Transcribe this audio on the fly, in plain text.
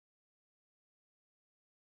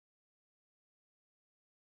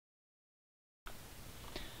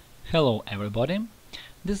Hello everybody!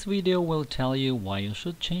 This video will tell you why you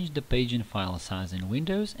should change the page and file size in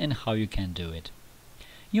Windows and how you can do it.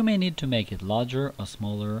 You may need to make it larger or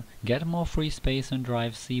smaller, get more free space on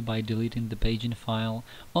drive C by deleting the page and file,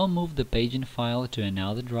 or move the page and file to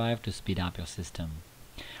another drive to speed up your system.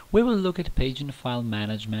 We will look at page and file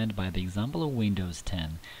management by the example of Windows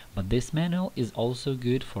 10, but this manual is also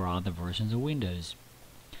good for other versions of Windows.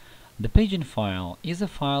 The page and file is a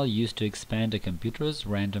file used to expand a computer's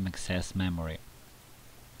random access memory.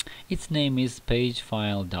 Its name is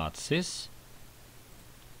pagefile.sys,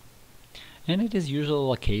 and it is usually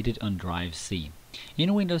located on drive C.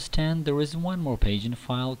 In Windows 10 there is one more page and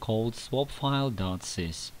file called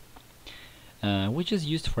swapfile.sys, which is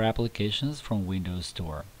used for applications from Windows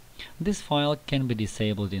Store. This file can be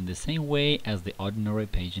disabled in the same way as the ordinary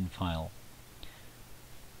page and file.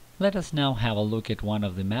 Let us now have a look at one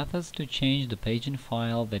of the methods to change the page and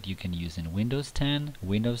file that you can use in Windows 10,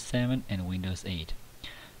 Windows 7 and Windows 8.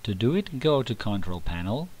 To do it, go to Control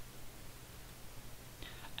Panel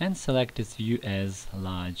and select its view as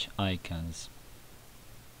large icons.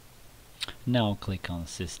 Now click on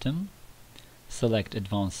System, select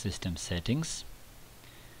Advanced System Settings,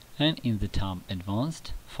 and in the tab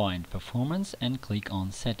Advanced, find Performance and click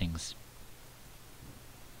on Settings.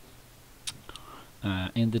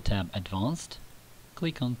 In the tab Advanced,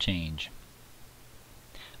 click on Change.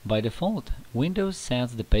 By default, Windows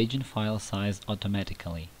sets the page and file size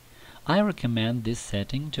automatically. I recommend this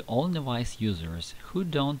setting to all device users who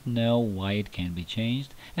don't know why it can be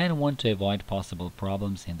changed and want to avoid possible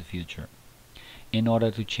problems in the future. In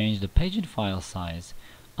order to change the page and file size,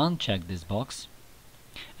 uncheck this box,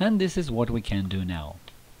 and this is what we can do now.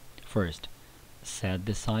 First, set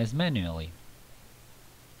the size manually.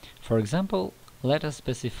 For example, let us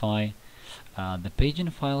specify the page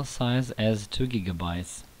and file size as 2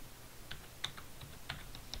 GB.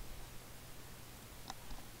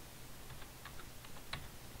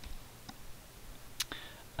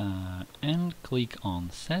 And click on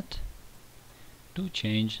Set to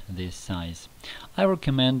change this size. I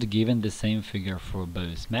recommend giving the same figure for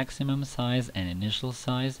both maximum size and initial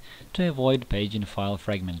size to avoid page and file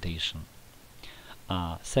fragmentation.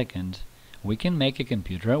 Second, we can make a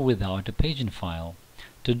computer without a page and file.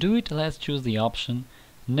 To do it, let's choose the option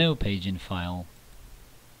No Page and File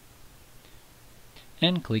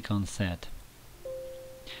and click on Set.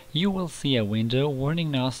 You will see a window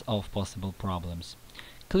warning us of possible problems.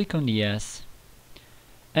 Click on Yes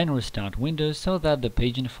and restart Windows so that the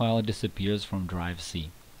page and file disappears from drive C.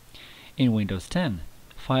 In Windows 10,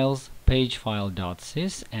 files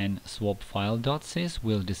pagefile.sys and swapfile.sys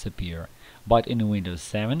will disappear, but in Windows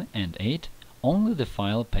 7 and 8, only the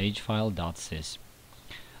file pagefile.sys.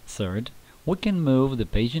 Third, we can move the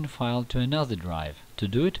page and file to another drive. To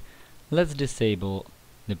do it, let's disable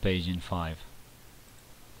the page and file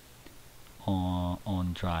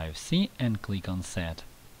on drive C and click on Set.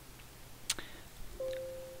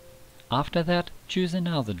 After that, choose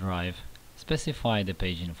another drive, specify the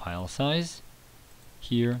page and file size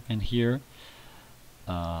here and here,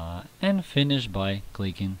 and finish by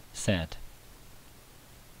clicking Set.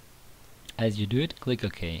 As you do it, click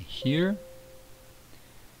OK here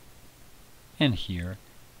and here,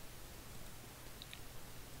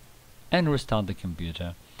 and restart the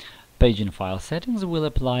computer. Page and file settings will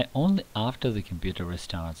apply only after the computer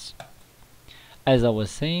restarts. As I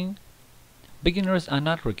was saying, beginners are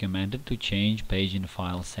not recommended to change page and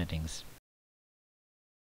file settings.